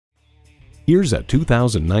Here's a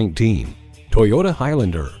 2019 Toyota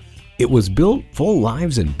Highlander. It was built full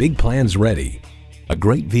lives and big plans ready. A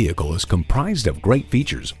great vehicle is comprised of great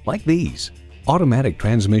features like these: automatic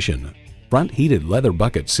transmission, front heated leather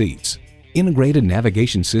bucket seats, integrated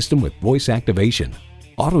navigation system with voice activation,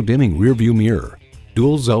 auto-dimming rearview mirror,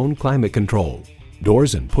 dual zone climate control,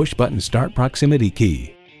 doors and push-button start proximity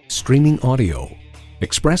key, streaming audio,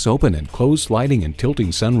 express open and closed sliding and tilting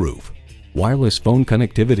sunroof, wireless phone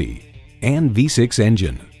connectivity, and V6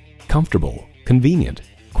 engine. Comfortable, convenient,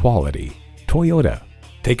 quality. Toyota.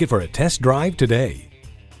 Take it for a test drive today.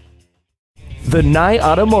 The Nye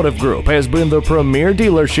Automotive Group has been the premier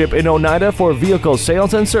dealership in Oneida for vehicle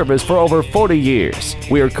sales and service for over 40 years.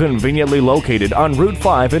 We are conveniently located on Route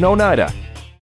 5 in Oneida.